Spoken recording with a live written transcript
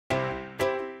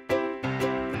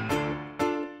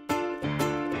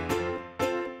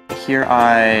Here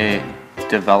I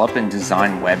develop and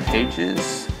design web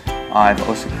pages. I've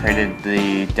also created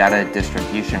the data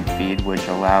distribution feed, which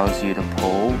allows you to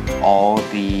pull all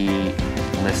the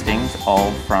listings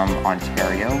all from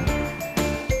Ontario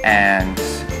and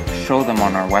show them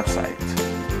on our website.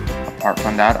 Apart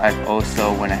from that, I've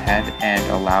also went ahead and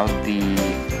allowed the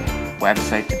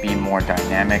website to be more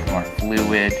dynamic, more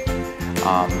fluid,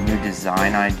 new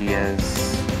design ideas,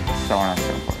 so on and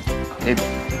so forth. It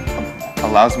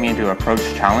allows me to approach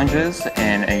challenges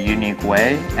in a unique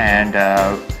way and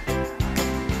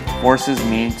forces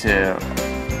me to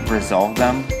resolve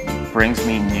them, brings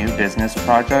me new business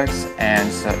projects and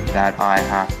so that I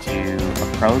have to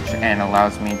approach, and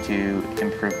allows me to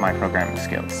improve my programming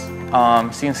skills.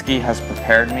 CNSKI has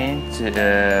prepared me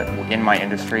in my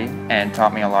industry and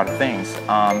taught me a lot of things.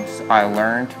 I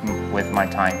learned with my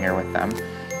time here with them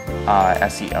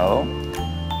SEO,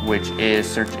 which is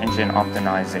search engine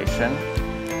optimization,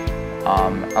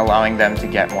 allowing them to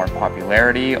get more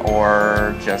popularity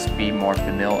or just be more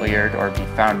familiar or be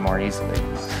found more easily.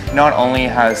 Not only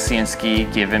has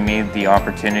CNSKI given me the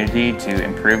opportunity to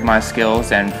improve my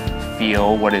skills and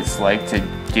feel what it's like to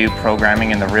do programming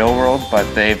in the real world, but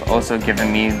they've also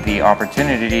given me the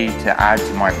opportunity to add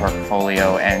to my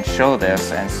portfolio and show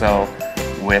this. And so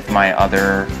with my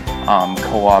other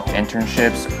co-op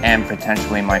internships and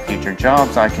potentially my future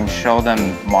jobs, I can show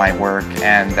them my work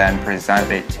and then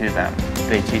present it to them.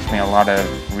 They teach me a lot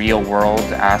of real world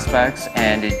aspects,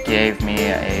 and it gave me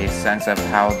a sense of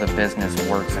how the business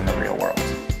works in the real world.